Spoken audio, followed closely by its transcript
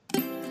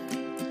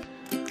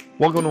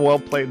Welcome to Well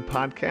Played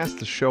Podcast,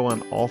 the show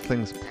on all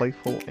things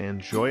playful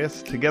and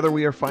joyous. Together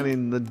we are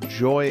finding the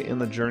joy in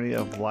the journey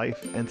of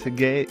life. And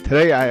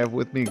today I have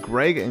with me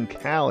Greg and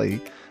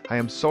Callie. I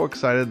am so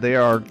excited. They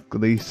are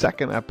the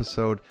second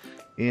episode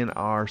in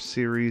our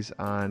series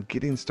on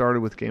getting started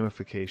with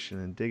gamification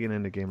and digging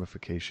into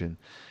gamification.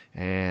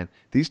 And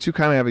these two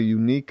kind of have a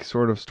unique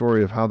sort of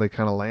story of how they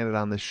kind of landed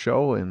on this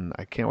show, and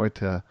I can't wait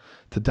to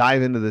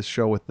dive into this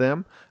show with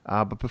them.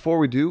 But before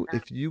we do,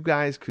 if you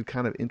guys could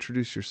kind of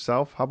introduce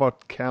yourself. How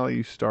about, Callie,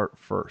 you start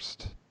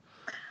first?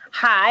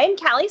 Hi, I'm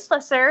Callie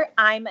Slusser.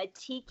 I'm a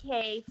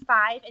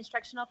TK5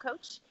 instructional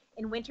coach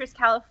in Winters,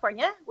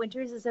 California.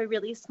 Winters is a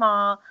really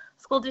small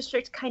school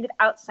district kind of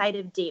outside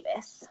of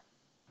Davis.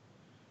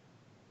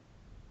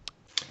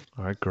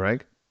 All right,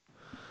 Greg.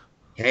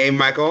 Hey,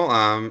 Michael.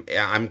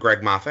 I'm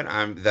Greg Moffat.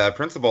 I'm the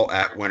principal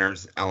at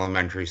Winters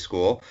Elementary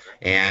School,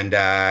 and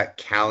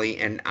Callie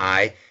and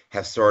I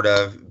have sort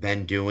of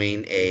been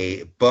doing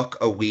a book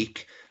a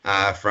week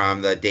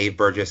from the Dave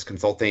Burgess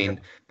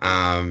Consulting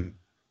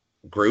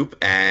group,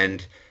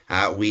 and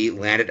we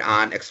landed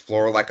on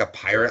Explore Like a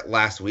Pirate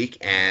last week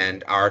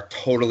and are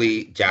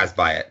totally jazzed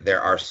by it.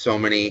 There are so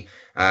many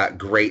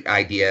great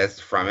ideas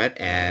from it,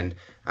 and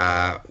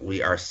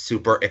we are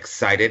super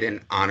excited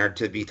and honored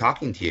to be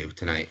talking to you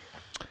tonight.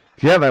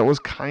 Yeah, that was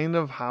kind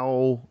of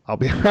how, I'll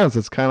be honest,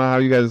 it's kind of how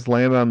you guys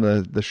landed on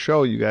the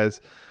show. You guys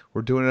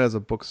were doing it as a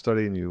book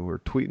study, and you were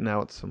tweeting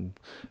out some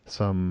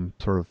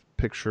sort of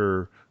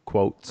picture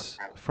quotes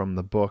from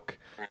the book.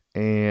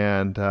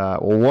 And,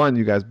 one,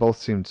 you guys both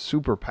seemed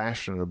super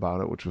passionate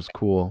about it, which was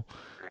cool.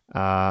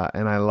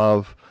 And I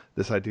love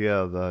this idea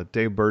of the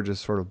Dave Burgess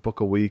sort of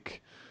book a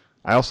week.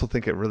 I also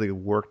think it really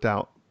worked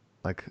out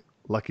like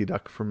lucky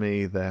duck for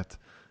me that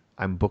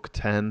I'm book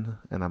 10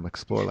 and I'm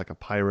Explore Like a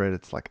Pirate.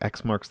 It's like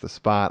X marks the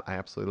spot. I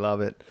absolutely love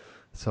it.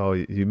 So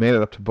you made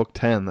it up to book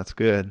 10. That's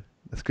good.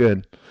 That's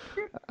good.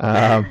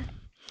 We're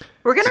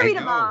going to read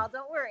them all.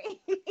 Don't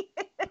worry.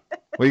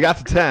 Well, you got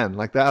to 10.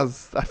 Like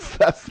that's a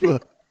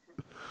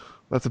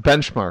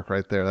benchmark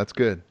right there. That's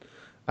good.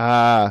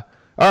 All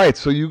right.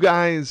 So you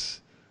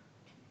guys,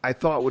 I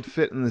thought would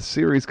fit in this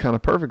series kind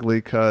of perfectly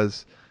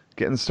because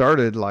getting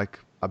started, like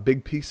a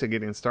big piece of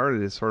getting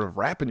started is sort of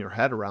wrapping your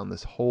head around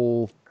this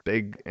whole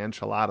big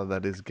enchilada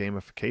that is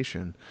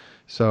gamification.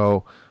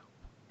 So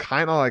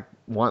kind of like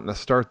wanting to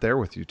start there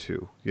with you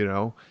two. You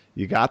know,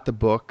 you got the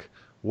book.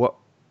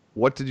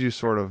 What did you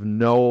sort of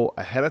know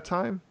ahead of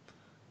time?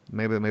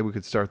 Maybe we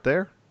could start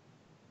there.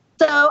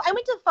 So I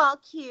went to Fall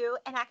Q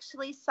and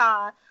actually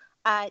saw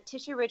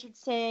Tisha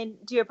Richardson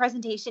do a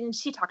presentation, and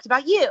she talked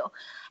about you.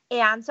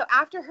 And so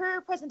after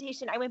her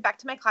presentation, I went back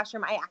to my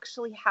classroom. I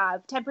actually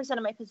have 10%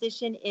 of my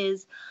position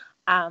is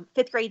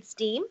fifth grade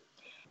STEAM.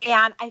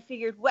 And I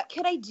figured, what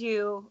could I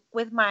do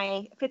with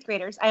my fifth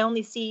graders? I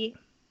only see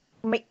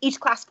each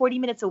class 40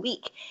 minutes a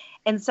week.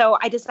 And so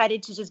I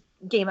decided to just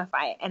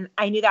gamify it. And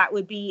I knew that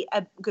would be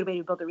a good way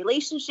to build a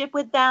relationship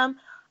with them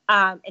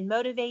and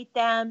motivate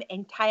them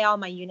and tie all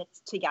my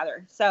units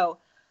together. So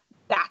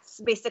that's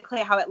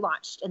basically how it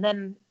launched. And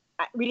then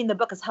reading the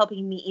book is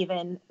helping me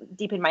even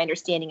deepen my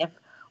understanding of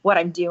what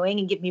I'm doing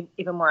and give me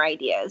even more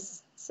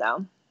ideas.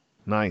 So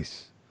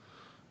nice.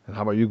 And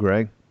how about you,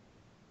 Greg?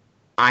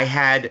 I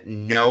had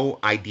no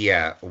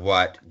idea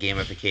what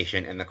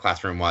gamification in the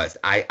classroom was.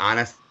 I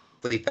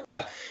honestly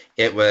thought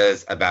it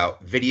was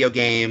about video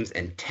games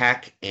and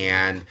tech,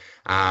 and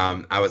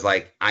I was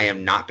like, I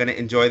am not going to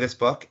enjoy this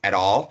book at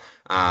all.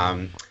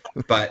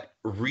 But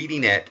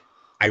reading it,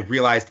 I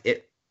realized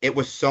it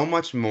was so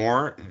much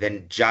more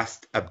than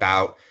just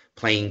about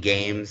playing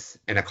games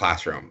in a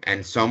classroom,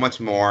 and so much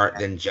more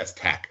than just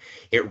tech.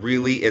 It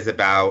really is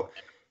about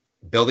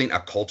building a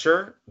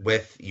culture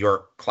with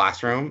your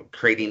classroom,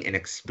 creating an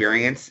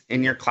experience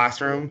in your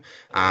classroom,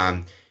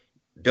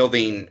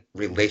 building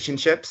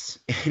relationships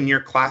in your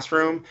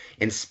classroom,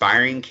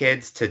 inspiring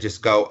kids to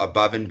just go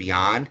above and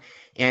beyond.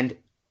 And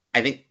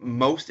I think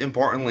most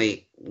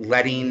importantly,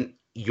 letting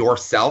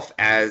yourself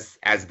as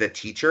the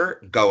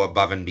teacher go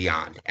above and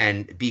beyond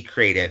and be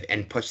creative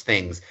and push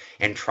things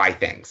and try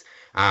things.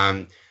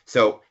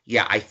 So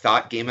yeah, I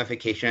thought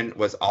gamification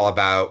was all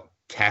about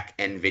tech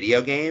and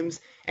video games.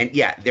 And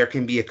yeah, there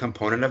can be a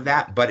component of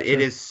that, but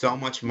it is so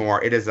much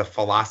more. It is a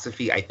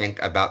philosophy, I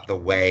think, about the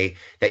way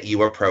that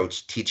you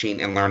approach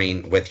teaching and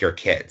learning with your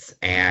kids.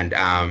 And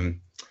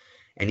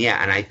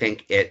I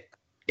think it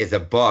is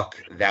a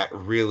book that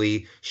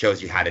really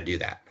shows you how to do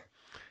that.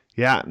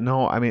 Yeah,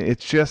 no, I mean,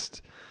 it's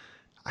just,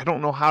 I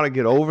don't know how to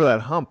get over that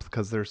hump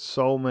because there's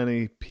so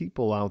many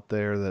people out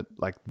there that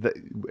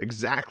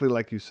exactly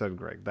like you said,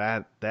 Greg,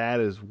 that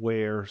is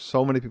where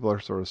so many people are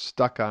sort of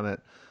stuck on it.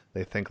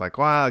 They think like,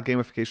 wow,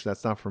 gamification,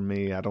 that's not for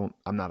me. I'm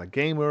not a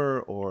gamer,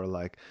 or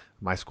like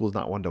my school's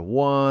not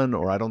 1-to-1,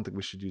 or I don't think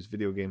we should use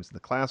video games in the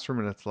classroom.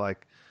 And it's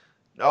like,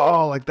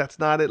 no, like that's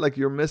not it. Like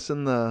you're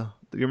missing the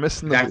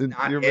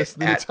entire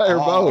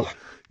boat.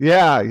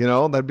 Yeah, you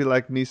know, that'd be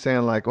like me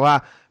saying like,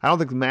 well, I don't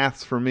think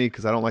math's for me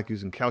because I don't like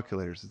using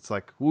calculators. It's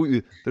like,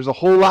 there's a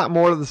whole lot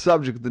more to the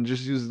subject than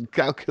just using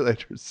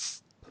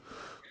calculators.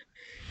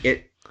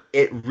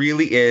 it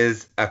really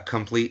is a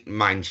complete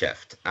mind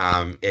shift.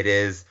 It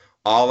is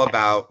all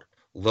about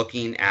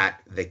looking at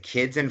the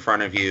kids in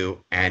front of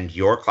you and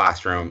your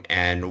classroom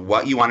and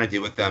what you want to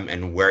do with them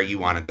and where you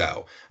want to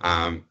go.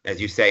 As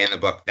you say in the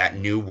book, that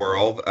new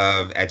world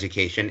of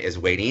education is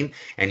waiting,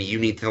 and you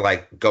need to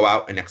like go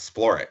out and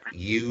explore it.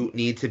 You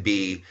need to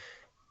be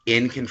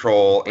in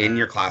control in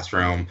your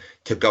classroom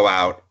to go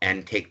out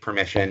and take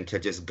permission to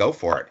just go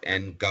for it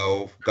and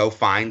go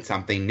find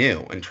something new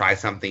and try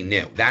something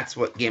new. That's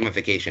what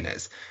gamification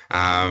is.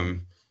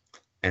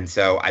 And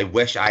so I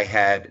wish I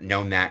had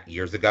known that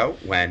years ago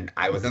when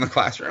I was in the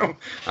classroom.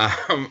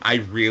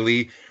 I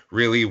really,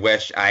 really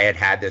wish I had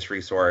had this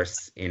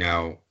resource,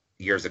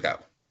 years ago.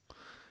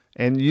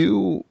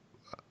 And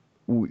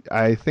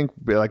I think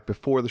like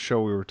before the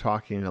show we were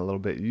talking a little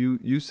bit.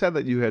 You said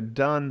that you had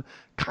done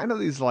kind of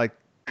these like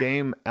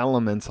game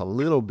elements a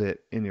little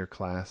bit in your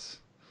class,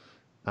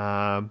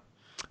 but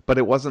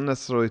it wasn't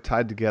necessarily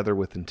tied together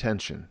with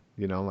intention.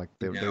 Like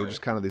they were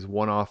just kind of these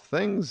one-off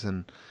things.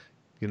 And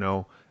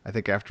I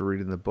think after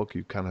reading the book,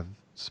 you kind of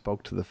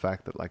spoke to the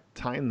fact that like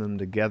tying them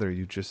together,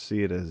 you just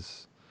see it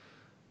as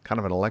kind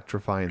of an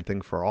electrifying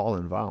thing for all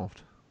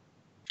involved.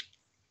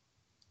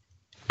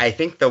 I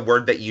think the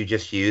word that you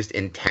just used,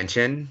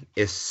 intention,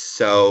 is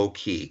so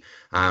key.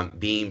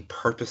 Being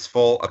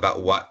purposeful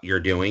about what you're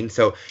doing.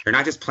 So you're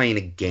not just playing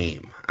a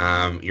game.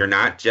 You're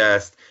not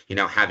just,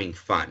 having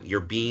fun. You're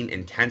being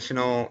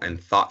intentional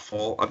and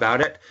thoughtful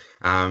about it.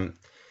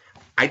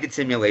 I did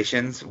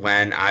simulations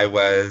when I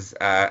was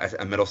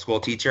a middle school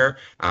teacher.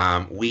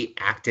 We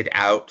acted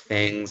out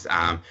things.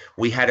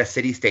 We had a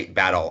city-state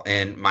battle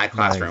in my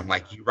classroom,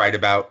 like you write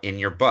about in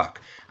your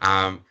book.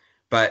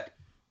 But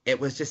it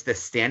was just a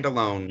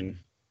standalone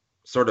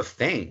sort of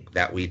thing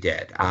that we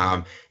did.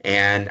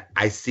 And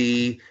I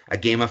see a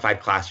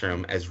gamified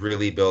classroom as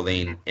really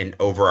building an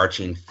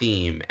overarching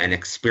theme and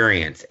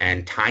experience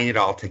and tying it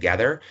all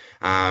together.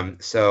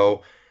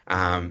 So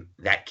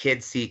that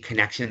kids see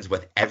connections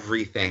with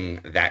everything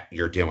that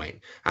you're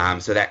doing.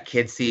 So that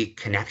kids see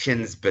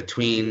connections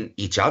between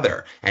each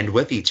other and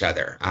with each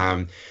other.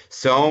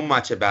 So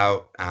much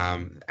about,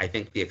 I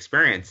think the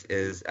experience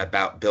is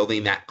about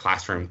building that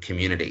classroom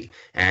community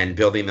and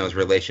building those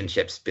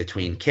relationships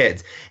between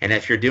kids. And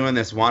if you're doing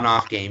this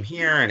one-off game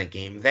here and a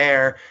game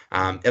there,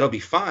 it'll be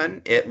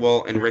fun. It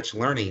will enrich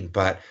learning,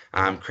 but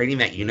creating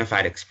that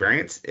unified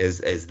experience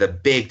is the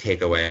big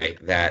takeaway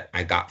that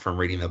I got from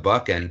reading the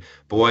book. And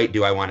boy,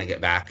 do I want to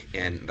get back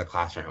in the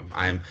classroom.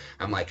 I'm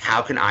like,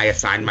 how can I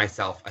assign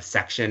myself a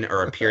section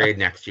or a period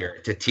next year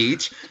to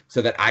teach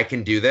so that I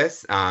can do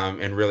this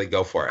and really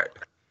go for it?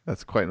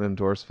 That's quite an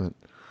endorsement.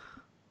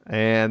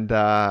 And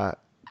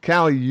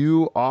Callie,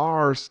 you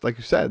are, like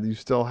you said, you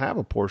still have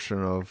a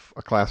portion of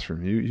a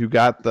classroom. You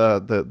got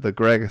the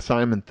Greg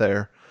assignment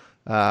there.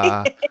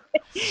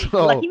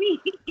 So, lucky me.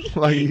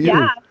 Lucky you.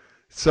 Yeah.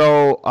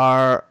 So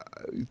are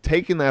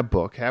taking that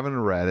book, having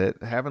read it,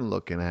 having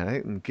looking at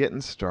it, and getting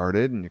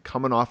started, and you're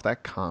coming off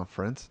that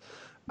conference.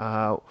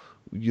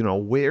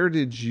 Where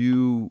did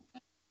you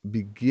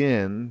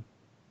begin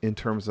in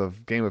terms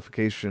of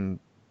gamification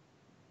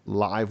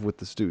live with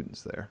the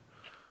students there?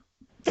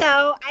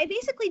 So I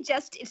basically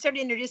just started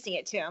introducing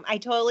it to them. I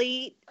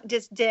totally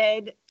just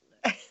did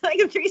like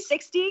a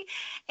 360,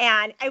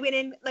 and I went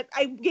in, like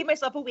I gave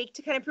myself a week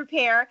to kind of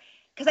prepare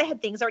because I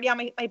had things already on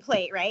my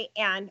plate, right?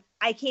 And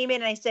I came in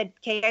and I said,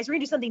 okay, guys, we're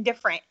gonna do something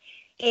different.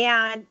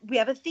 And we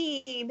have a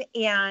theme,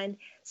 and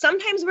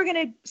sometimes we're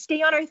going to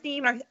stay on our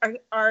theme,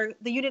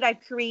 the unit I've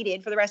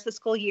created for the rest of the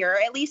school year,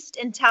 at least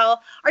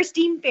until our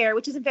STEAM fair,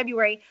 which is in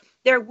February.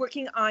 They're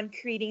working on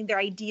creating their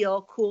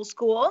ideal cool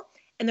school,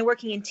 and they're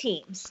working in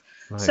teams.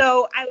 Nice.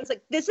 So I was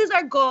like, this is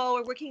our goal.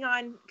 We're working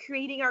on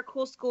creating our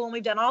cool school, and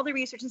we've done all the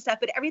research and stuff,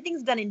 but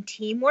everything's done in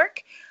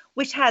teamwork,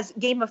 which has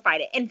gamified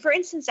it. And for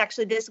instance,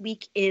 actually this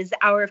week is the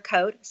Hour of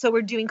Code. So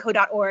we're doing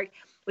code.org,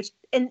 which,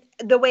 and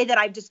the way that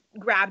I've just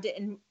grabbed it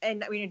and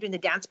we're doing the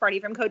dance party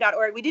from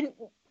code.org,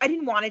 I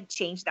didn't want to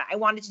change that. I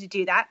wanted to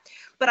do that,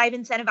 but I've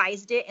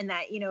incentivized it, and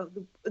that,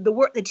 the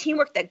work, the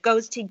teamwork that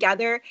goes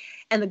together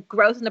and the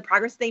growth and the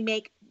progress they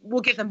make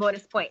will give them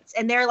bonus points.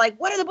 And they're like,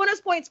 what are the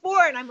bonus points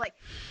for? And I'm like,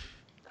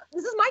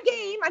 this is my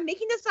game. I'm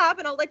making this up,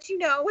 and I'll let you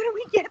know when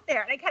we get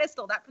there. And I kind of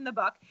stole that from the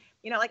book.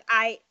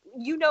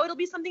 It'll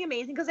be something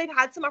amazing, because they've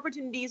had some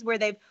opportunities where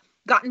they've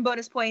gotten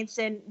bonus points,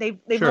 and they've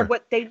learned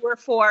what they were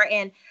for.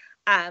 And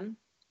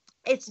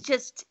it's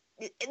just,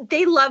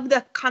 they love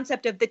the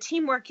concept of the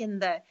teamwork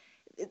and the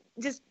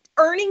just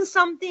earning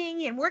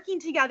something and working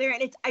together.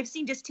 And I've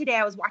seen just today,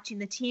 I was watching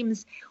the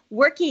teams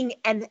working,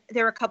 and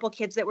there were a couple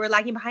kids that were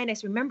lagging behind. I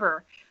said,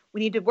 remember,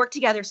 we need to work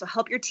together. So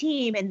help your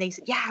team. And they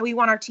said, yeah, we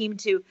want our team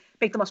to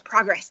make the most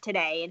progress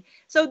today. And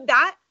so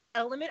that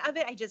element of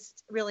it, I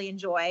just really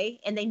enjoy.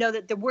 And they know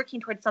that they're working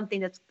towards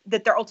something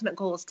that their ultimate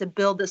goal is to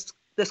build this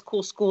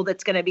cool school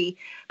that's going to be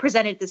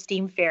presented at the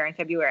STEAM fair in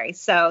February.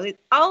 So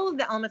all of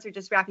the elements are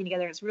just wrapping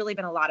together. It's really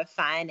been a lot of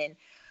fun, and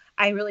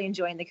I really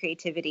enjoying the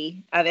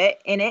creativity of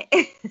it in it.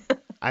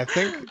 I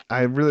think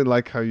I really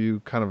like how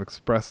you kind of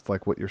expressed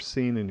like what you're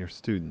seeing in your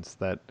students,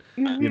 that,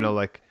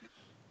 like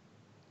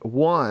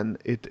one,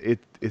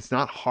 it's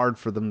not hard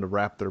for them to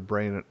wrap their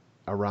brain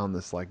around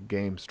this like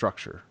game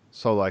structure.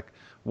 So like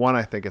one,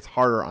 I think it's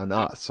harder on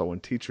us. So when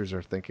teachers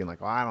are thinking like,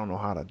 oh, I don't know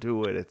how to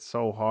do it, it's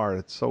so hard,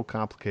 it's so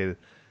complicated.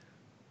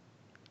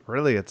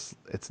 Really, it's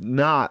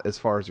not as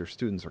far as your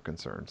students are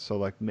concerned. So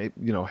like maybe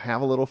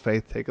have a little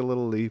faith, take a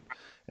little leap,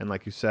 and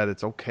like you said,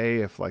 it's okay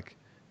if like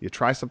you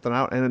try something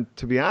out. And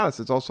to be honest,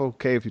 it's also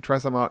okay if you try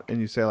something out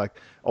and you say like,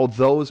 oh,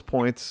 those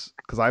points,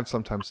 because I've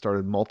sometimes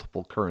started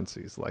multiple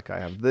currencies. Like I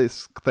have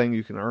this thing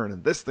you can earn,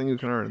 and this thing you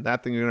can earn, and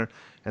that thing you can earn,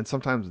 and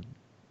sometimes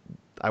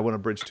I went a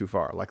bridge too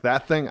far. Like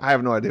that thing, I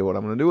have no idea what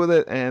I'm going to do with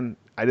it, and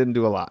I didn't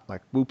do a lot.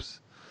 Like, whoops.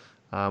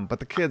 But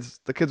the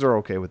kids are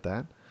okay with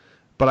that.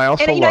 But I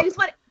also and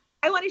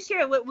I want to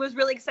share what was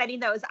really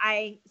exciting though is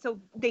so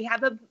they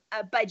have a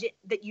budget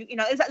that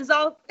it's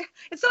so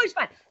much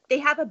fun. They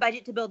have a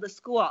budget to build the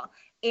school,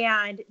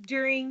 and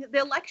during the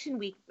election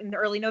week in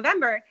early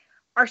November,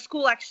 our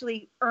school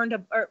actually earned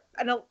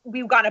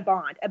we got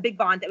a big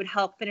bond that would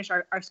help finish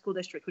our school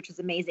district, which is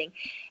amazing.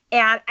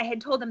 And I had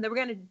told them that we're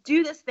going to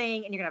do this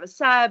thing and you're going to have a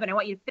sub and I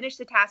want you to finish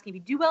the task. And if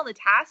you do well in the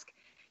task,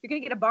 you're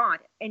going to get a bond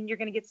and you're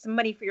going to get some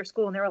money for your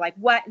school. And they were like,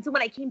 what? And so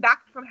when I came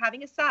back from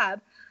having a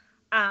sub,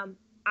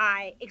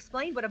 I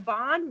explained what a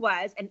bond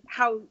was and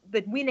how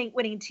the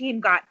winning team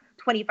got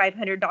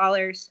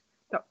 $2,500.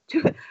 No,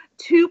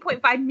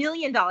 $2.5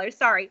 million,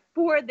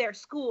 for their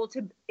school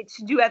to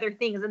do other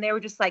things. And they were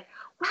just like,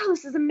 wow,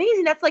 this is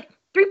amazing. That's like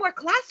 3 more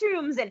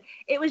classrooms. And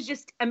it was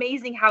just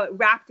amazing how it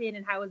wrapped in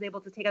and how I was able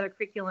to take other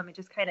curriculum and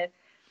just kind of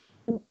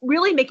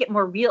really make it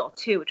more real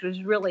too, which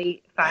was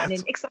really fun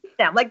and exciting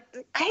them. Like,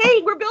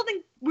 hey, we're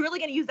really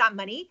going to use that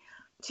money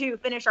to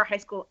finish our high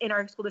school in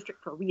our school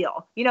district for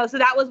real. So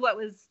that was what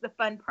was the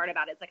fun part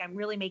about it. It's like, I'm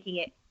really making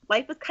it,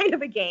 life was kind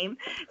of a game.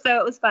 So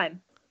it was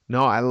fun.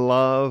 No,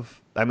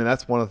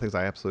 that's one of the things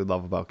I absolutely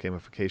love about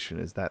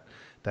gamification is that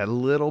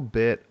little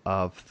bit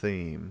of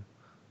theme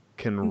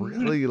can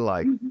really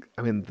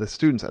the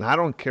students, and I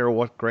don't care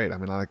what grade.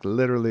 Like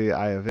literally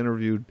I have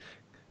interviewed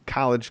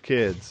college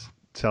kids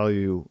tell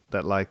you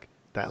that like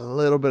that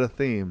little bit of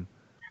theme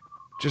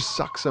just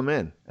sucks them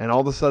in. And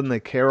all of a sudden they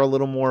care a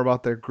little more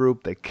about their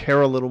group. They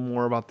care a little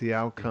more about the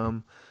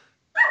outcome.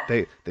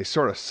 They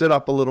sort of sit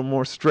up a little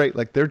more straight.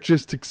 Like they're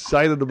just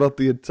excited about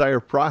the entire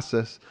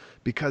process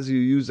because you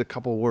use a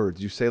couple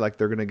words. You say like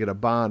they're going to get a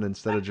bond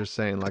instead of just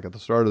saying like at the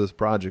start of this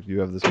project you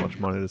have this much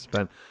money to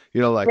spend.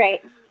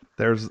 Right.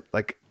 There's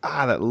like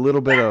that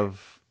little bit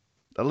of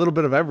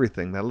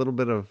everything, that little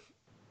bit of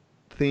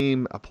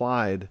theme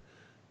applied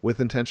with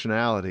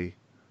intentionality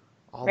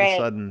all of a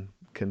sudden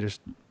can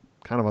just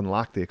kind of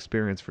unlock the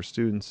experience for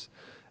students.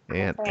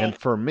 And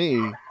for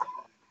me,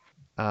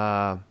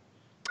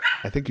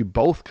 I think you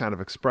both kind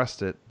of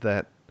expressed it,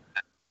 that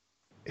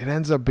it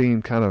ends up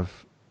being kind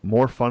of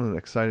more fun and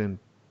exciting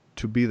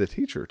to be the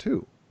teacher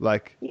too.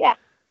 Like, yeah.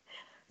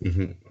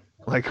 Mm-hmm.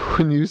 Like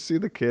when you see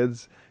the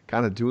kids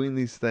kind of doing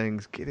these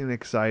things, getting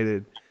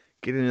excited,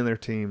 getting in their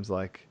teams,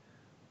 like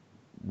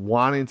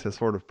wanting to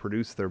sort of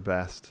produce their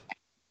best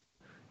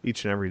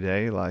each and every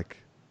day, like,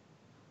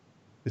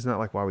 isn't that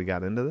like why we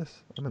got into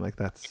this? Like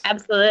that's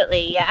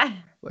absolutely, yeah.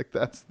 Like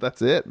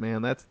that's it,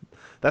 man. That's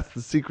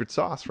the secret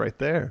sauce right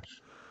there.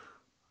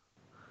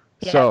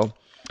 Yeah. So,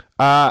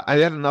 I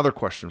had another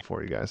question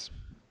for you guys.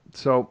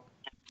 So,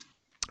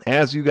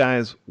 as you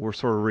guys were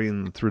sort of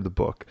reading through the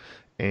book,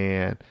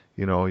 and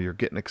you're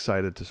getting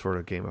excited to sort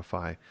of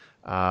gamify,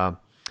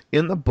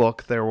 in the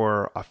book there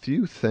were a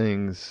few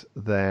things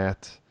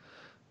that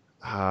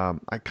I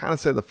kind of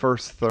say the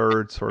first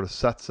third sort of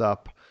sets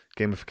up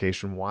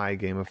gamification, why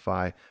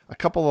gamify. A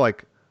couple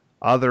like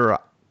other,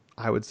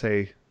 I would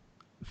say,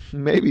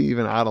 maybe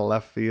even out of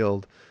left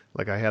field.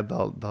 Like I had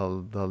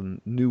the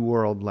new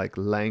world like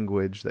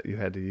language that you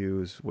had to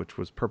use, which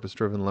was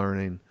purpose-driven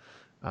learning,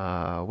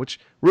 which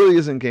really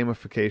isn't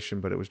gamification,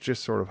 but it was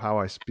just sort of how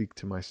I speak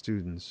to my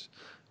students.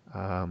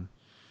 How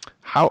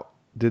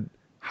did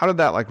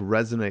that like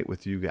resonate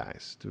with you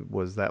guys?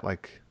 Was that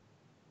like,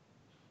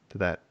 did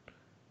that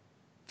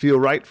feel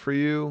right for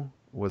you?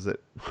 Was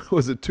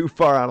it too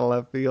far out of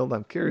left field?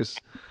 I'm curious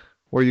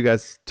where you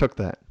guys took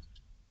that.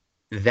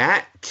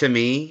 That to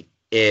me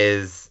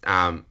is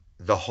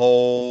the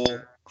whole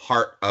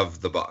heart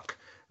of the book.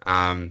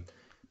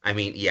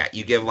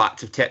 You give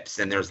lots of tips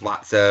and there's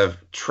lots of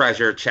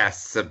treasure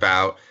chests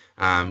about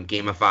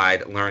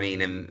gamified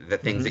learning and the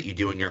things that you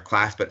do in your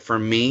class. But for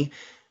me,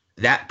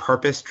 that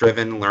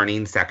purpose-driven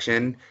learning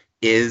section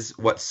is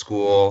what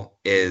school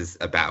is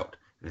about.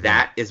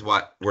 That is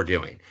what we're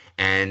doing.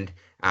 And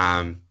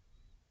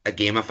a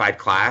gamified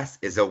class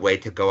is a way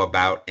to go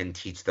about and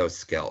teach those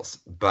skills.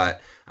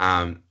 But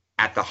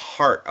at the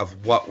heart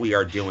of what we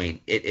are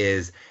doing, it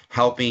is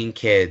helping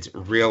kids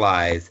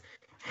realize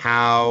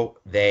how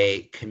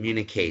they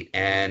communicate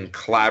and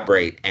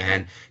collaborate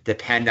and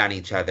depend on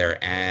each other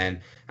and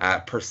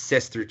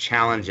persist through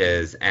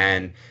challenges.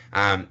 And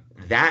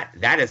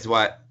that is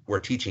what we're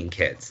teaching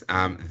kids.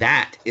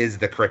 That is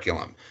the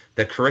curriculum.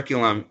 The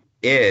curriculum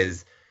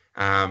is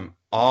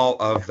all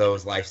of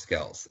those life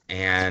skills.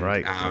 And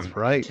that's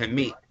right. To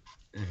me,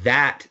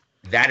 that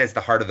is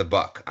the heart of the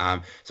book.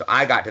 So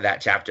I got to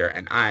that chapter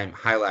and I'm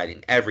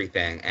highlighting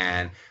everything.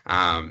 And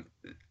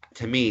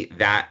to me,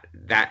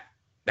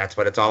 that's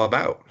what it's all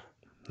about.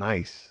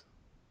 Nice.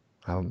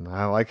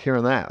 I like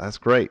hearing that. That's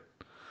great.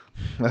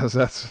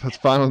 That's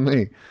fine with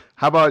me.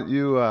 How about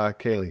you,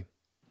 Kaylee?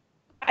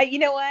 You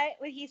know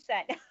what he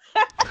said.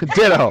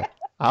 Ditto.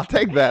 I'll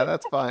take that.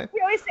 That's fine. We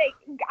always say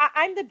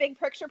I'm the big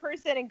picture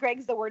person and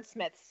Greg's the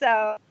wordsmith.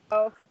 So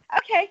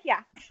okay,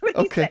 yeah. What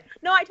he Okay. said.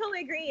 No, I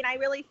totally agree, and I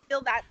really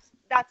feel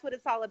that's what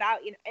it's all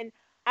about. You know,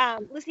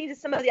 and listening to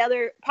some of the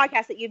other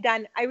podcasts that you've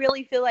done, I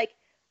really feel like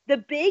the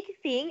big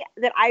thing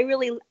that I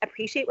really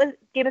appreciate with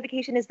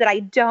gamification is that I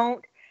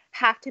don't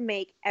have to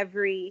make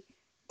every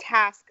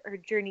task or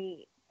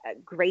journey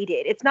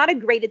graded. It's not a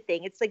graded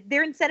thing. It's like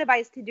they're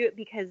incentivized to do it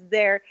because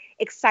they're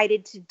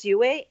excited to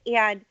do it,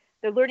 and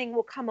their learning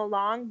will come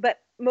along.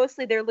 But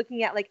mostly they're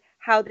looking at like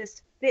how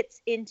this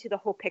fits into the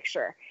whole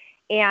picture.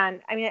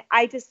 And I mean,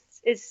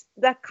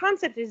 the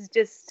concept is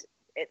just,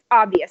 it's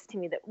obvious to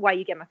me that why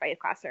you gamify a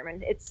classroom,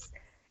 and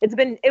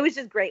it was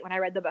just great when I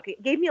read the book.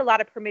 It gave me a lot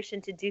of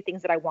permission to do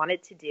things that I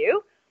wanted to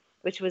do,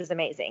 which was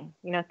amazing.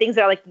 You know, things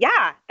that are like,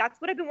 yeah,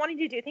 that's what I've been wanting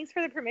to do. Thanks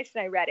for the permission.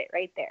 I read it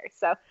right there.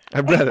 So I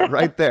read it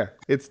right there.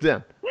 It's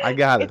done. I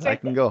got it. It's right I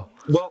can go.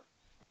 Well,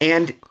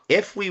 and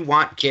if we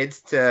want kids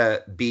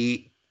to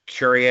be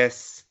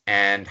curious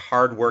and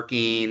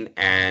hardworking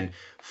and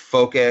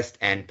focused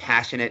and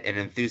passionate and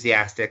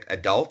enthusiastic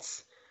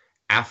adults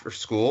after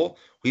school,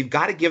 we've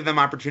got to give them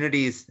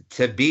opportunities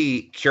to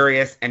be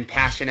curious and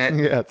passionate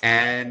Yes.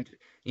 and,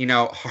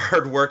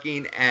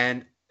 hardworking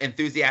and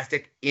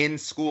enthusiastic in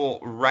school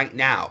right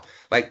now.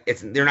 Like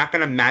they're not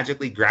going to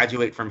magically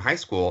graduate from high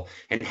school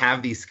and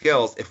have these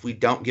skills if we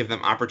don't give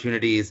them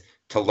opportunities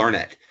to learn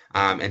it,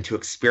 and to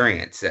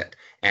experience it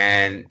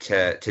and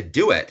to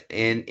do it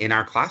in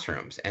our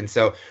classrooms. And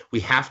so we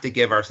have to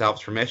give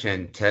ourselves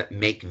permission to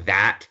make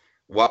that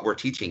what we're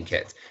teaching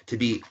kids, to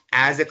be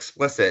as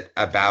explicit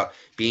about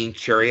being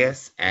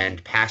curious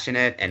and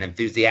passionate and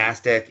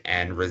enthusiastic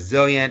and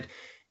resilient,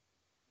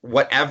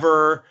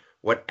 whatever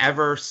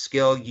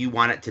skill you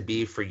want it to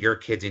be for your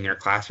kids in your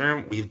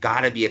classroom. We've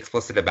got to be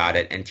explicit about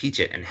it and teach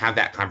it and have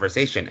that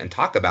conversation and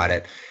talk about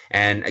it.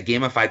 And a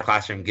gamified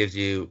classroom gives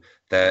you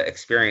the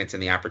experience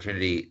and the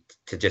opportunity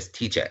to just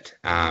teach it.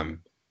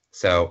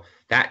 So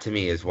that to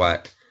me is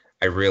what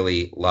I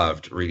really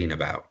loved reading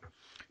about.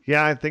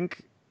 Yeah, I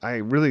think I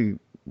really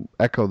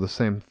echo the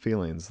same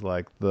feelings.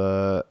 Like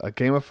a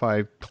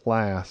gamified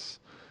class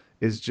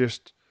is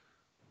just,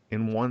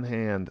 in one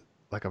hand,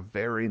 like a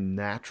very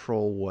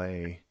natural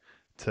way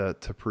to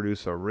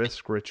produce a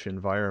risk-rich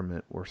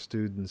environment where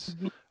students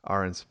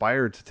are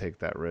inspired to take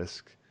that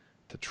risk,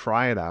 to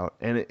try it out,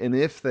 and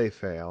if they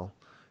fail,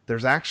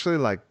 there's actually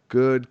like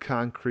good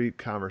concrete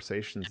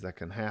conversations that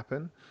can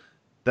happen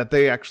that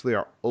they actually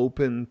are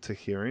open to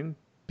hearing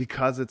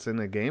because it's in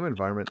a game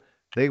environment.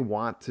 They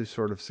want to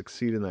sort of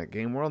succeed in that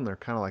game world, and they're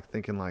kind of like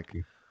thinking like,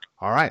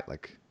 all right,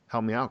 like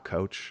help me out,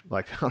 coach.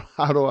 Like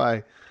how do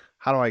I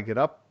get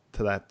up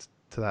to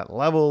that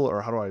level,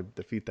 or how do I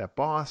defeat that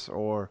boss,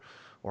 or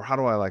how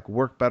do I like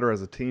work better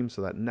as a team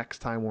so that next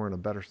time we're in a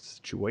better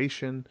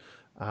situation.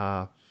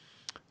 I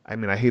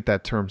mean, I hate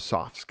that term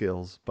soft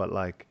skills, but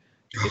like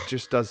it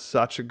just does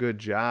such a good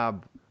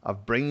job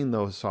of bringing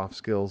those soft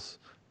skills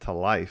to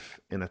life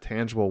in a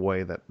tangible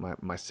way that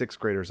my sixth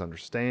graders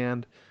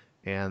understand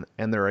and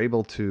they're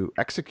able to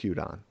execute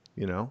on,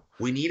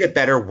 We need a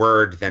better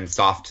word than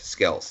soft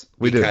skills,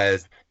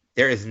 because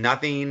there is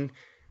nothing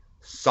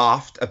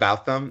soft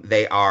about them.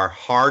 They are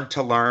hard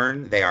to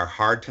learn. They are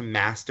hard to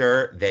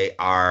master. They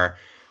are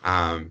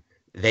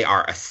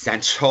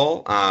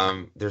essential.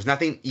 There's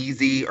nothing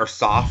easy or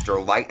soft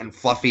or light and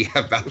fluffy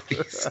about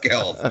these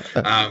skills.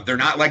 They're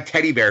not like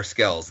teddy bear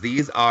skills.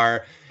 These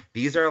are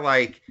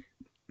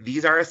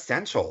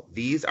essential.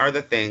 These are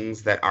the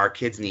things that our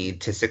kids need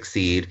to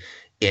succeed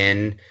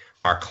in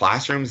our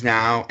classrooms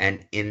now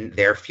and in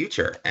their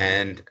future.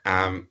 And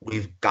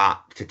we've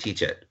got to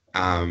teach it.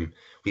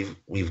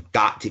 We've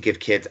got to give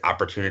kids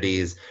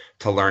opportunities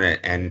to learn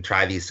it and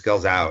try these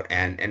skills out.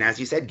 And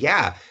as you said,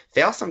 yeah,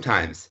 fail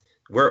sometimes.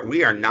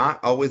 We are not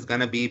always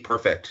going to be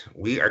perfect.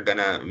 We are going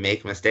to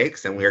make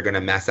mistakes and we are going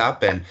to mess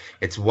up. And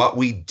it's what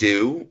we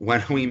do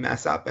when we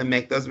mess up and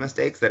make those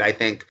mistakes that I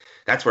think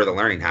that's where the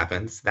learning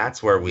happens.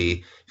 That's where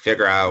we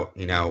figure out,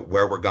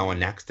 where we're going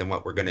next and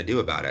what we're going to do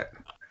about it.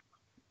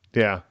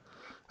 Yeah.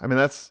 I mean,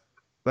 that's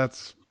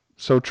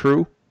so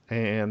true.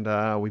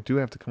 And we do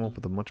have to come up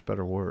with a much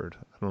better word.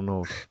 I don't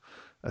know if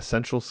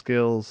essential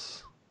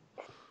skills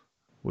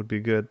would be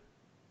good.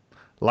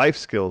 Life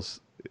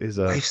skills is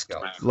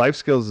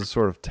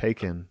sort of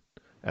taken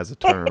as a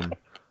term,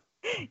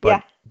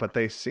 but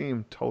they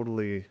seem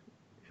totally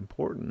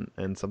important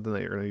and something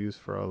that you're going to use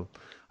for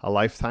a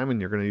lifetime, and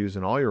you're going to use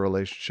in all your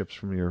relationships,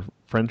 from your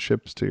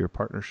friendships to your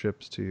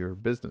partnerships to your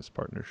business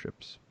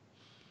partnerships.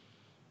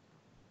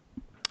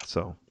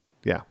 So,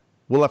 yeah,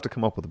 we'll have to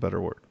come up with a better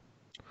word.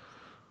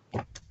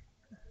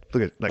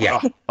 Look at like,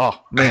 Yeah.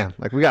 oh man,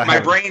 like we got My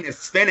brain is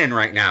spinning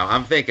right now.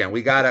 I'm thinking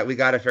we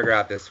gotta figure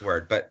out this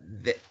word. But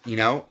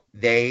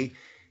they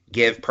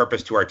give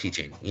purpose to our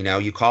teaching.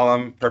 You call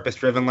them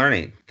purpose-driven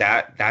learning.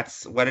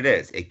 That's what it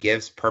is. It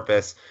gives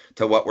purpose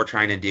to what we're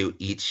trying to do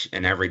each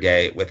and every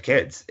day with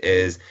kids,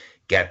 is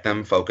get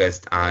them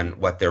focused on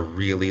what they're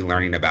really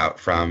learning about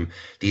from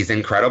these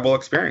incredible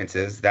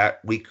experiences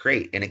that we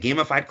create in a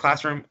gamified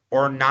classroom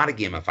or not a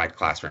gamified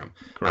classroom.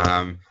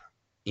 Correct.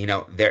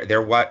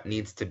 They're what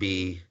needs to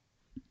be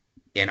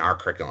in our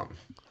curriculum.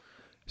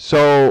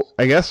 So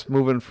I guess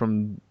moving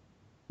from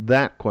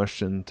that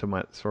question to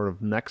my sort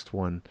of next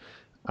one,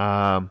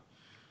 now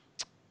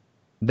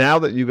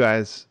that you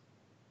guys,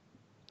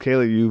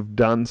 Kayla, you've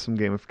done some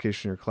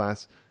gamification in your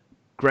class.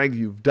 Greg,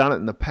 you've done it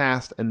in the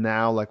past, and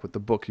now, like with the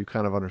book, you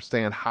kind of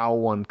understand how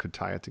one could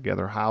tie it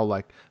together, how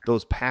like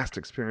those past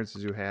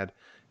experiences you had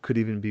could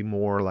even be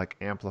more like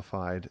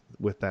amplified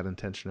with that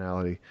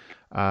intentionality.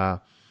 My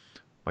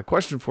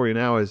question for you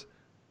now is,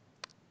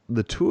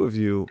 the two of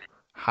you,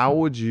 how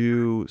would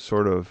you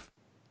sort of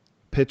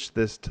pitch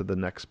this to the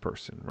next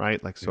person,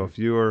 right? Like, so if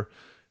you're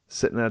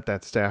sitting at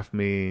that staff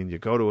meeting, you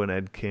go to an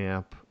ed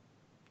camp,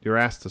 you're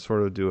asked to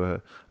sort of do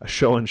a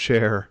show and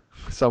share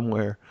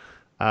somewhere.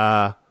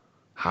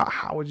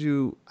 How would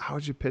you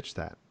pitch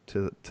that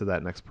to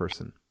that next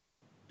person?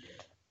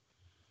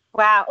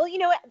 Wow. Well,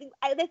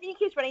 the thing that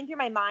keeps running through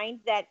my mind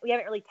that we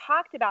haven't really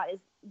talked about is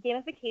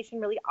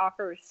gamification really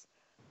offers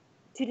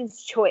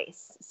students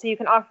choice. So you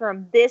can offer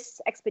them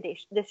this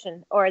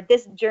expedition or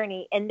this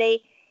journey, and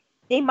they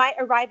might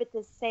arrive at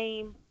the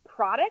same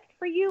product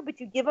for you, but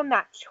you give them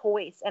that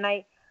choice. And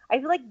I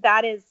feel like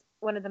that is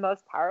one of the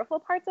most powerful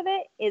parts of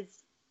it,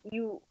 is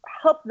you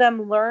help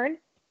them learn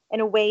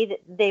in a way that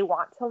they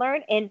want to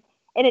learn. And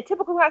in a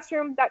typical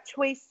classroom, that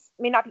choice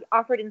may not be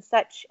offered in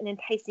such an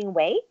enticing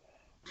way.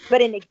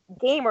 But in a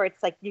game where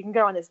it's like you can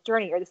go on this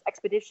journey or this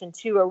expedition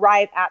to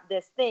arrive at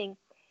this thing,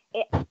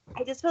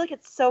 I just feel like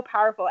it's so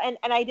powerful. And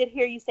I did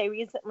hear you say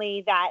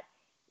recently that,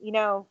 you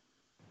don't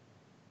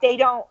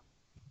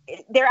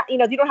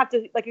have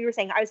to, like you were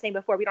saying, I was saying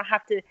before, we don't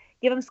have to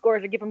give them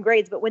scores or give them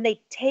grades, but when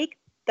they take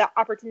the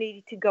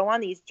opportunity to go on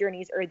these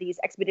journeys or these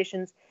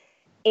expeditions,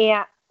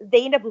 and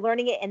they end up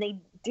learning it and they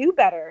do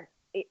better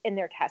in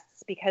their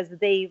tests because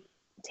they've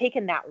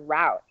taken that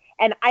route.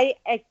 And I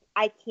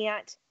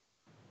can't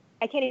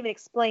even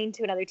explain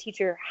to another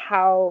teacher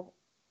how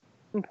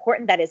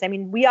important that is. I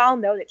mean, we all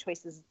know that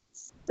choice is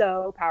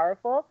so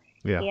powerful.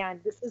 Yeah.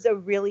 And this is a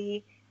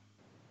really,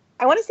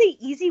 I want to say,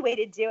 easy way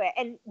to do it.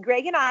 And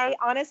Greg and I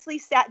honestly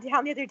sat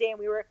down the other day and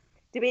we were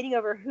debating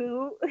over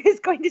who is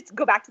going to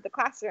go back to the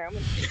classroom.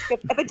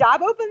 If a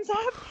job opens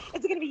up,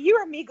 is it going to be you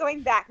or me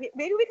going back?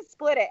 Maybe we could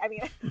split it. I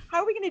mean,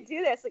 how are we going to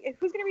do this? Like,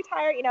 who's going to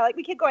retire? Like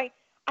we keep going.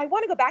 I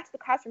want to go back to the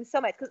classroom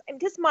so much because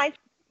just my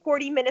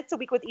 40 minutes a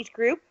week with each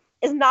group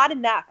is not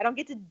enough. I don't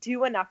get to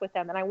do enough with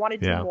them, and I want to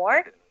do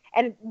more.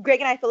 And Greg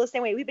and I feel the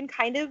same way. We've been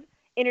kind of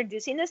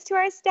introducing this to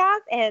our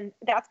staff, and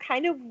that's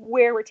kind of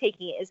where we're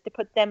taking it, is to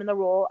put them in the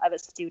role of a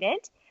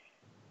student.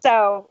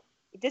 So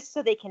just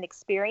so they can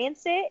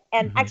experience it.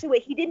 And actually what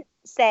he didn't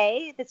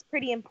say that's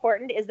pretty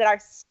important is that our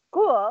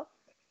school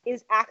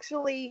is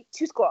actually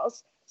two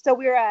schools. So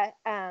we're a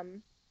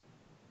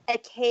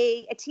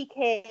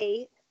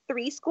TK3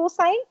 school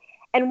site,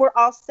 and we're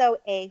also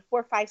a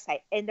 4-5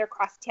 site, and they're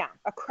across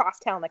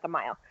town like a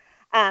mile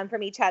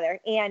from each other.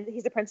 And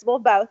he's the principal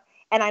of both,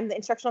 and I'm the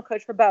instructional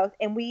coach for both.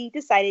 And we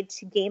decided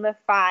to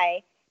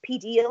gamify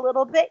PD a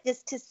little bit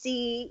just to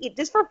see,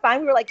 just for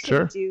fun. We were like,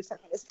 should we do some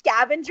kind of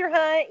scavenger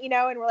hunt,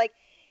 and we're like,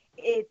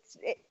 we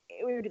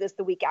would do this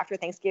the week after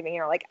Thanksgiving,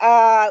 and we're like,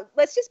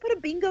 let's just put a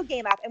bingo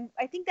game up, and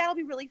I think that'll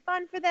be really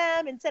fun for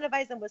them.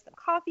 Incentivize them with some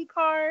coffee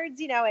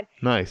cards, and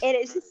nice. And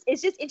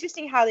it's just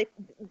interesting how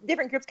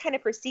different groups kind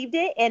of perceived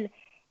it.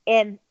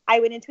 And I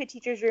went into a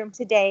teacher's room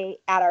today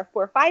at our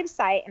 4-5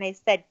 site, and I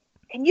said,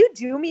 "Can you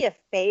do me a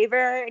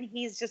favor?" And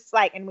he's just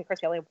like, and of course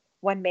we only have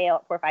one male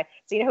at 4-5,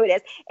 so you know who it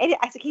is. And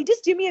I said, "Can you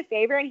just do me a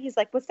favor?" And he's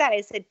like, "What's that?"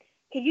 I said,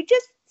 "Can you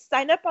just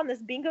sign up on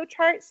this bingo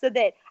chart so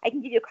that I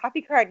can give you a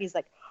coffee card?" And he's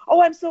like,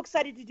 "Oh, I'm so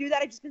excited to do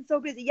that. I've just been so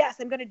busy. Yes,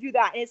 I'm going to do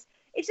that." And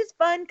it's just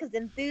fun because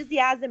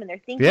enthusiasm, and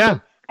they're thinking. Yeah.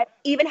 I've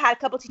even had a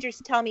couple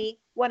teachers tell me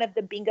one of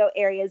the bingo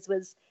areas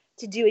was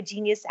to do a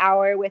genius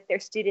hour with their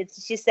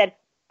students. She said,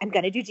 "I'm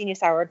going to do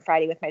genius hour on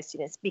Friday with my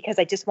students because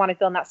I just want to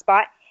fill in that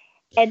spot."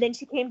 And then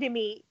she came to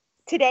me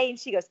today and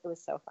she goes, "It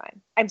was so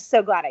fun. I'm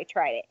so glad I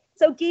tried it."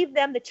 So gave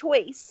them the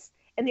choice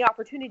and the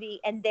opportunity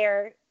and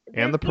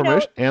the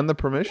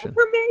permission.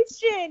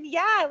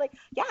 Yeah.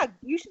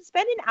 You should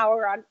spend an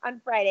hour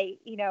on Friday,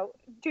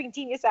 doing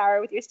genius hour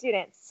with your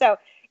students. So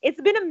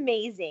it's been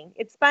amazing.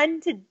 It's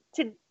fun to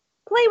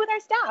play with our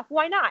staff.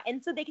 Why not?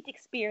 And so they get to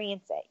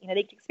experience it. They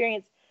get to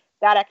experience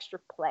that extra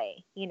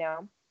play,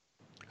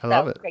 I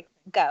love it. Greg,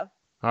 go.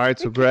 All right.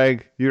 So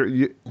Greg,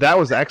 that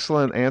was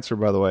excellent answer,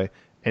 by the way.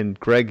 And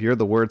Greg, you're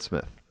the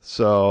wordsmith.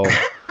 So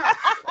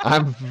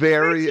I'm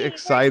very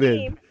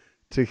excited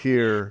to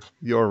hear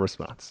your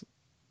response.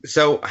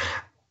 So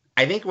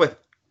I think with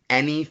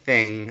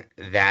anything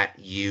that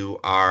you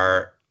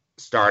are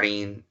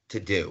starting to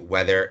do,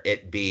 whether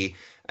it be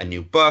a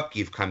new book,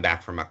 you've come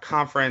back from a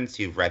conference,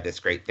 you've read this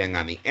great thing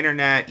on the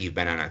internet, you've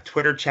been on a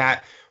Twitter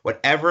chat,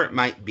 whatever it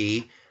might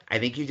be. I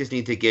think you just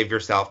need to give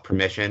yourself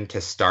permission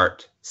to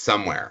start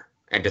somewhere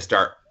and to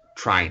start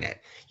trying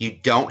it. You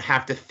don't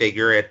have to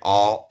figure it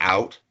all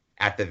out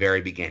at the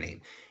very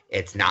beginning.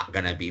 It's not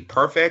going to be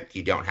perfect.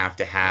 You don't have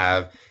to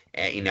have,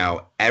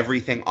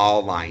 everything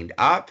all lined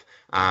up.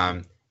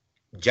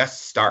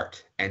 Just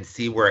start and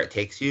see where it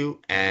takes you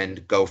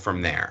and go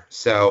from there.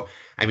 So,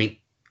 I mean,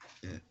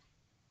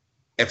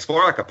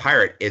 Explore Like a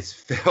Pirate is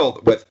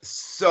filled with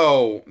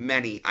so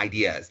many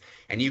ideas.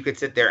 And you could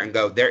sit there and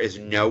go, there is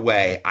no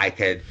way I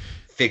could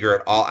figure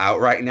it all out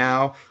right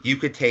now. You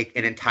could take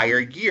an entire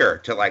year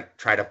to like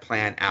try to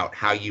plan out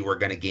how you were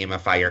going to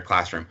gamify your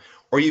classroom.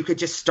 Or you could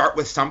just start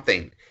with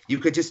something. You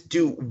could just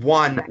do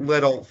one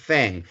little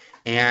thing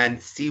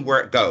and see where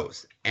it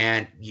goes.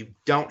 And you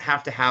don't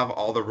have to have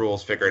all the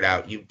rules figured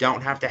out. You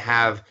don't have to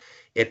have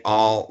it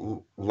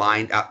all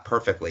lined up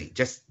perfectly.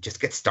 Just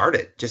get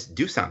started. Just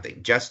do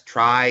something. Just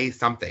try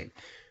something.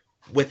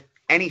 With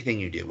anything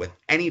you do, with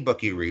any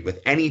book you read, with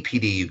any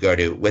PD you go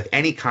to, with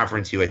any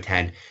conference you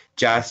attend,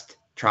 just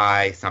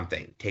try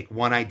something. Take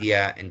one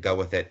idea and go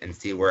with it and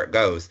see where it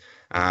goes.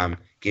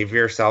 Give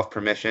yourself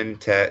permission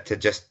to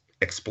just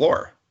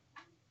explore.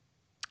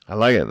 I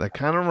like it. That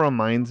kind of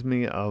reminds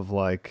me of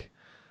like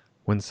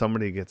when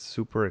somebody gets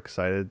super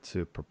excited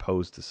to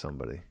propose to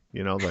somebody.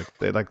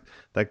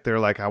 They're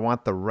like, I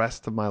want the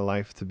rest of my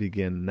life to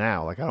begin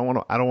now. Like I don't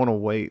want to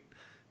wait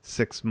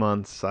 6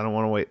 months. I don't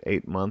want to wait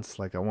 8 months.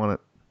 Like I want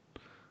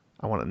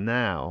it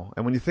now.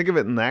 And when you think of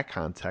it in that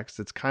context,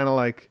 it's kind of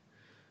like,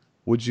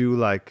 would you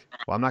like,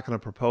 well, I'm not going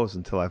to propose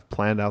until I've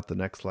planned out the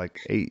next like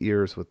 8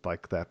 years with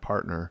like that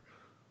partner.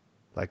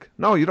 Like,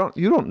 no, you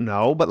don't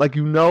know, but like,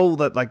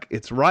 that like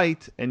it's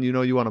right. And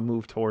you want to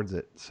move towards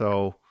it.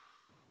 So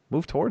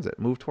move towards it,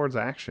 move towards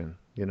action,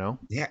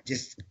 Yeah,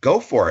 just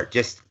go for it.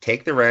 Just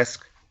take the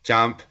risk,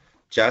 jump,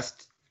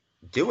 just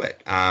do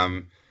it.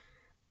 I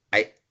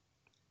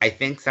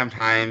think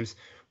sometimes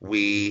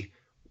we,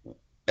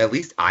 at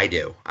least I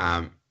do,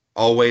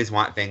 always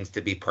want things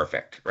to be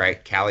perfect,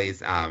 right?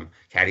 Callie's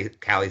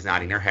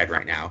nodding her head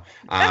right now.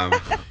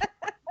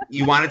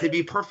 You want it to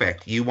be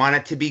perfect. You want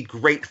it to be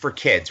great for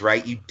kids,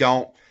 right? You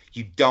don't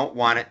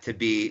want it to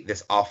be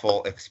this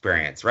awful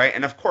experience, right?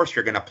 And of course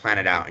you're going to plan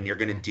it out and you're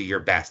going to do your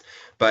best,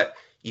 but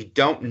you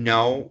don't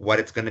know what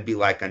it's going to be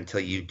like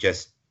until you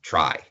just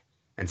try.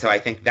 And so I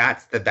think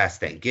that's the best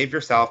thing. Give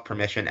yourself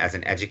permission as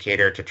an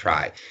educator to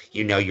try.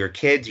 You know your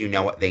kids, you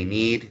know what they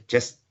need.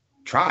 Just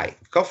try.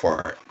 Go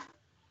for it.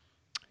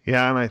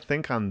 Yeah, and I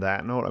think on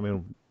that note, I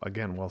mean,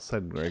 again, well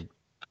said, Greg.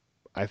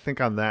 I think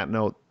on that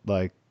note,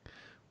 like,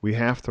 we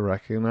have to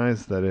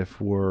recognize that if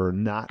we're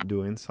not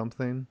doing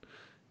something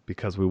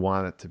because we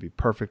want it to be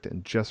perfect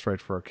and just right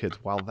for our kids,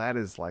 while that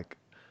is like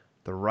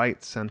the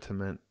right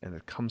sentiment and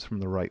it comes from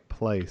the right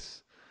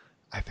place,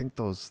 I think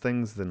those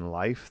things in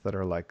life that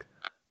are like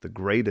the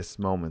greatest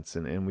moments,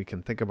 and we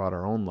can think about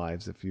our own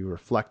lives if you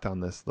reflect on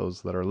this,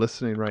 those that are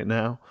listening right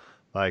now,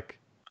 like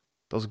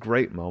those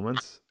great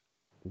moments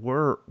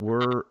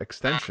were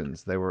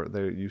extensions.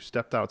 You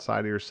stepped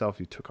outside of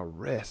yourself, you took a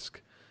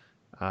risk.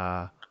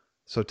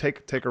 So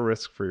take a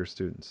risk for your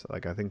students.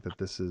 Like I think that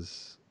this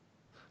is,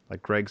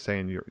 like Greg's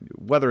saying,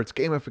 whether it's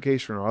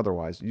gamification or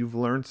otherwise, you've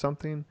learned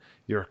something,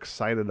 you're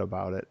excited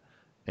about it,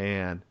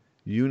 and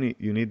you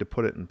need to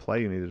put it in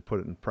play. You need to put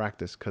it in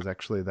practice, because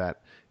actually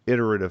that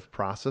iterative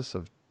process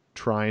of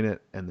trying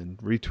it and then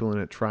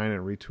retooling it, trying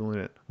it, retooling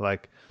it,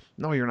 like,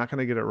 no, you're not going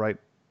to get it right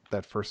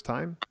that first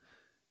time,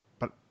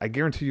 but I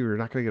guarantee you're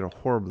not going to get it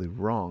horribly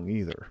wrong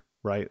either,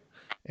 right?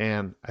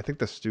 And I think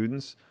the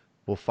students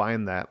will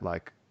find that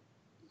like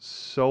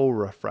so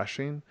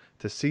refreshing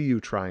to see you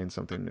trying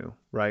something new,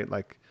 right?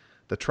 Like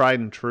the tried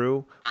and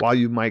true, while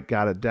you might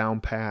got it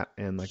down pat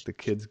and like the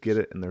kids get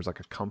it and there's like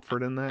a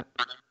comfort in that,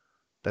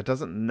 that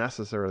doesn't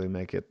necessarily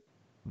make it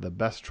the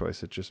best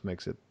choice. It just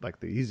makes it like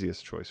the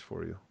easiest choice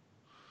for you.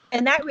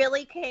 And that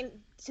really came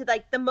to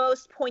like the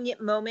most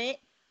poignant moment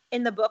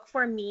in the book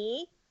for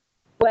me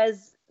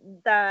was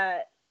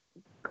the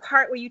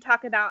part where you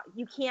talk about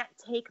you can't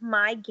take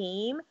my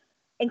game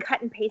and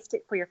cut and paste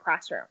it for your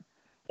classroom.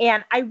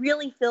 And I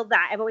really feel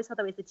that. I've always felt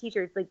that way as a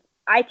teacher. It's like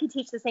I could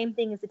teach the same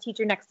thing as the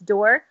teacher next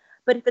door,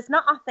 but if it's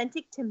not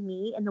authentic to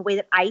me and the way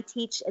that I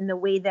teach and the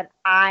way that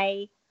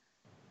I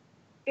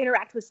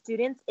interact with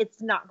students,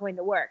 it's not going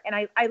to work. And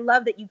I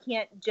love that you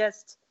can't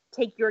just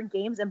take your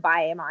games and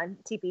buy them on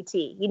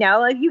TPT.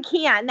 Like you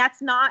can't.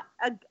 That's not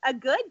a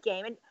good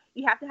game. And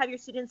you have to have your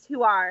students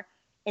who are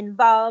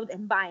involved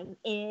and buying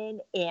in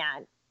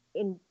and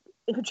in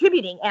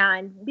contributing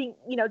and being,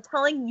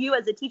 telling you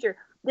as a teacher,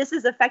 this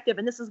is effective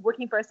and this is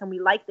working for us and we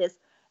like this.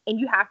 And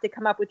you have to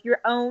come up with your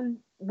own,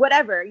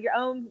 whatever, your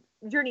own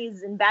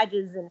journeys and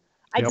badges. And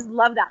I just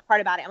love that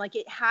part about it. I'm like,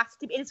 it has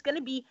to be, and it's going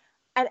to be,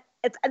 and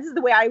this is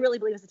the way I really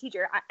believe as a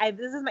teacher.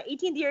 This is my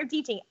 18th year of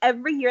teaching.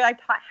 Every year I've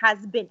taught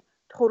has been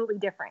totally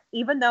different.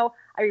 Even though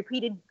I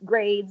repeated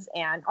grades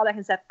and all that kind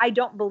of stuff, I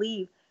don't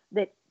believe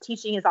that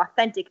teaching is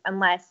authentic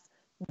unless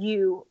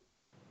you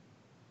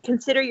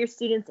consider your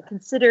students and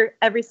consider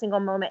every single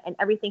moment, and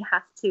everything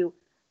has to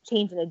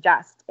change and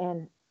adjust.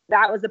 And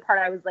that was the part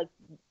I was like,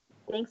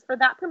 thanks for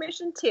that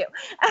permission too.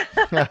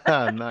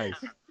 Nice.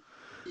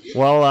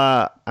 Well,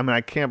 I mean,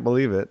 I can't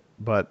believe it,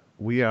 but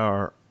we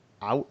are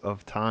out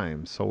of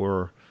time. So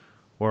we're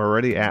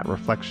already at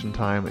reflection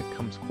time. It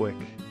comes quick.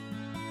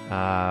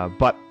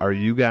 But are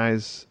you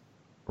guys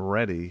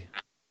ready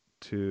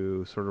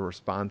to sort of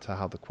respond to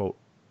how the quote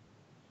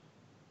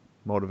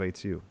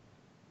motivates you?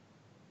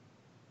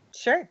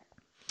 Sure.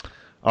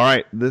 All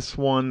right. This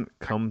one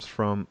comes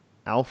from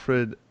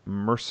Alfred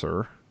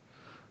Mercer,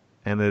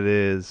 and it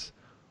is,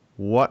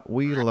 "What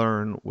we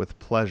learn with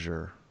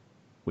pleasure,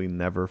 we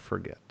never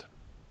forget."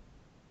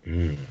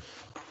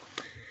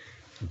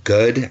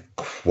 Good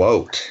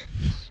quote.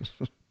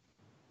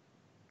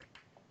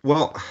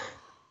 Well,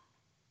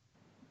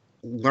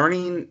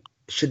 learning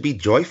should be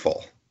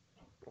joyful.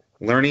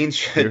 Learning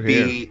should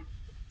be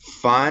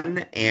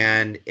fun,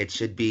 and it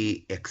should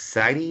be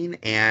exciting.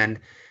 And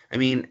I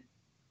mean,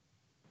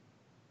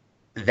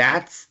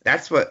 that's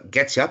what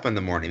gets you up in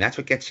the morning. That's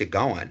what gets you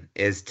going,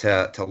 is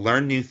to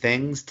learn new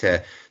things,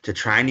 to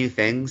try new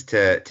things,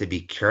 to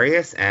be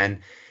curious, and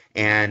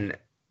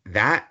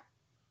that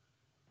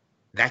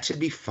should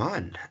be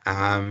fun.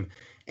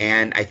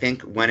 And I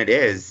think when it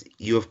is,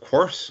 you of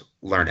course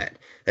learn it.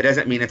 That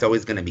doesn't mean it's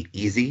always going to be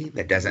easy.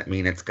 That doesn't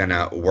mean it's going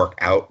to work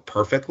out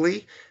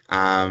perfectly.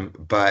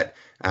 But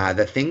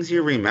the things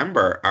you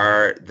remember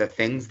are the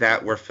things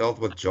that were filled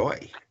with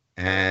joy.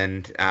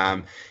 And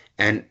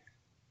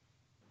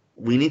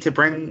we need to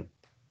bring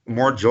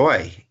more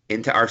joy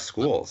into our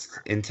schools,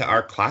 into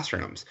our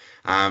classrooms.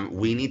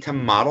 We need to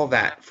model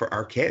that for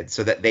our kids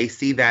so that they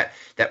see that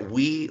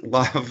we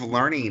love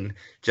learning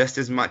just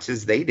as much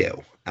as they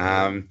do.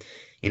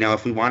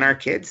 If we want our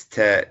kids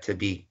to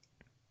be,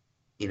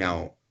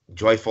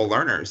 joyful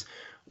learners,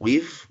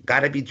 we've got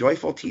to be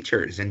joyful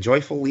teachers and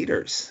joyful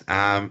leaders.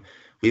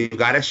 We've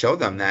got to show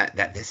them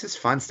that this is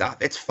fun stuff.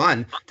 It's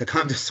fun to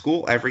come to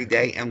school every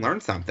day and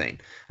learn something,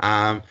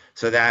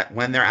 so that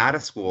when they're out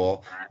of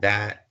school,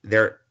 that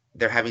they're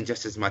having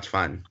just as much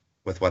fun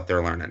with what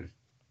they're learning.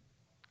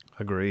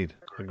 Agreed.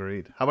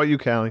 How about you,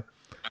 Callie?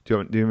 Do you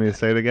want me to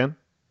say it again?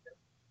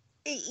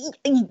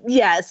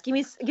 Yes. Give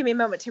me a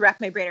moment to wrap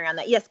my brain around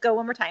that. Yes, go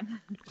one more time.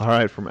 All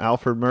right. From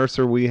Alfred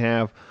Mercer, we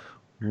have,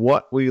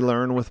 "What we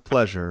learn with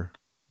pleasure,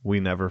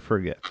 we never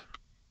forget."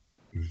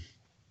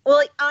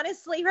 Well,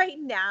 honestly, right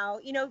now,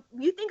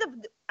 you think of,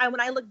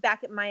 when I look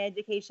back at my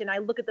education, I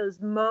look at those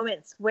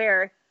moments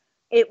where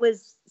it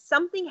was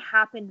something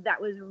happened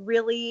that was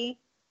really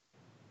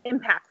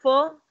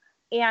impactful.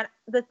 And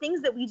the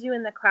things that we do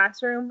in the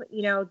classroom,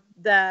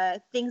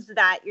 the things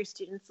that your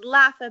students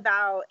laugh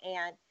about,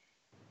 and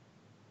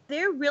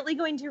they're really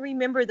going to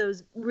remember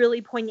those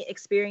really poignant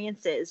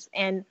experiences.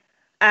 And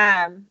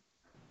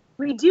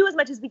we do as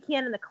much as we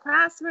can in the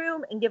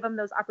classroom and give them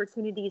those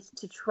opportunities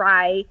to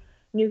try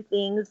new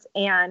things.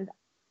 And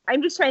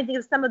I'm just trying to think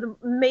of some of the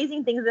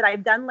amazing things that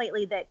I've done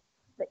lately that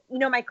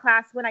my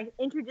class, when I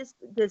introduced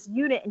this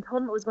unit and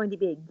told them it was going to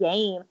be a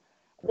game,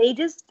 they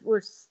just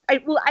were,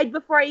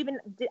 before I even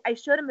did, I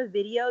showed them a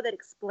video that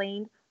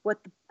explained what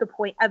the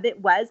point of it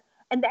was.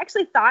 And they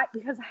actually thought,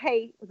 because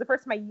it was the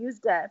first time I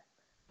used a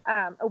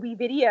wee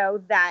video,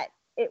 that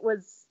it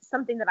was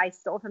something that I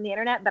stole from the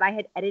internet, but I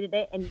had edited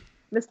it. And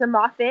Mr.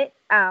 Moffat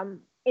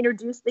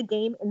introduced the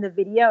game in the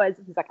video as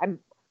he's like, "I'm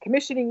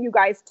commissioning you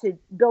guys to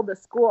build a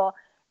school."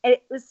 And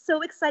it was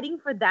so exciting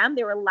for them.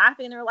 They were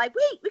laughing and they were like,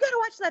 "Wait, we got to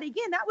watch that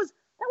again. That was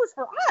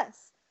for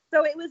us."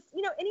 So it was,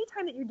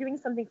 anytime that you're doing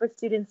something for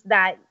students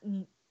that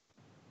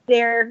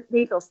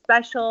they feel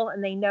special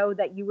and they know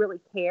that you really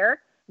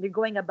care, you're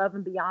going above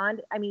and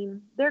beyond. I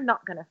mean, they're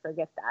not going to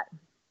forget that.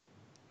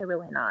 They're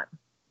really not.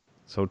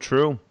 So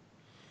true.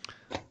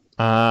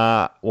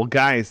 Well,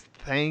 guys,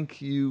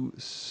 thank you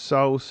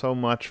so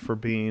much for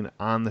being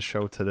on the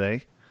show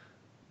today.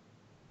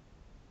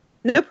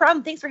 No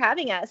problem. Thanks for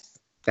having us.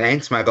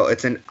 Thanks, Michael.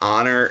 It's an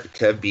honor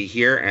to be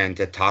here and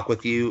to talk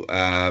with you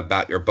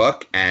about your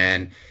book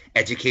and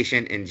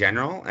education in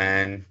general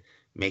and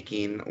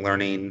making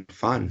learning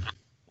fun.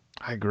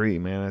 I agree,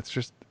 man. It's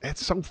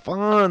so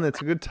fun.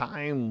 It's a good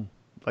time.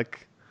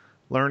 Like,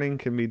 learning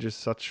can be just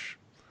such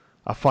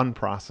a fun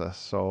process.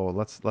 So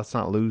let's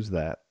not lose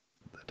that.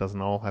 It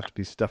doesn't all have to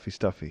be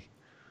stuffy.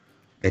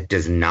 It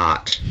does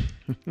not.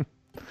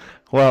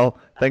 Well,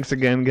 thanks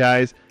again,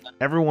 guys.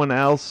 Everyone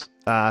else,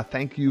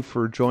 thank you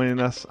for joining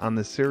us on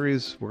this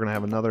series. We're going to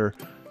have another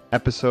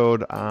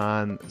episode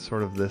on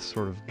sort of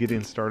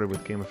getting started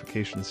with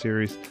gamification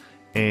series.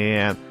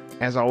 And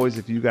as always,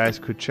 if you guys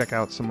could check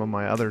out some of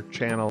my other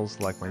channels,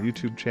 like my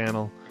YouTube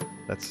channel,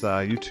 that's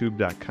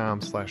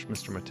youtube.com/Mr.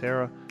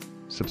 Matera.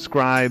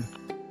 Subscribe.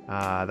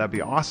 That'd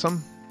be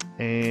awesome.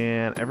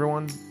 And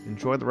everyone,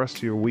 enjoy the rest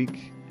of your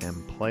week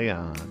and play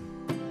on.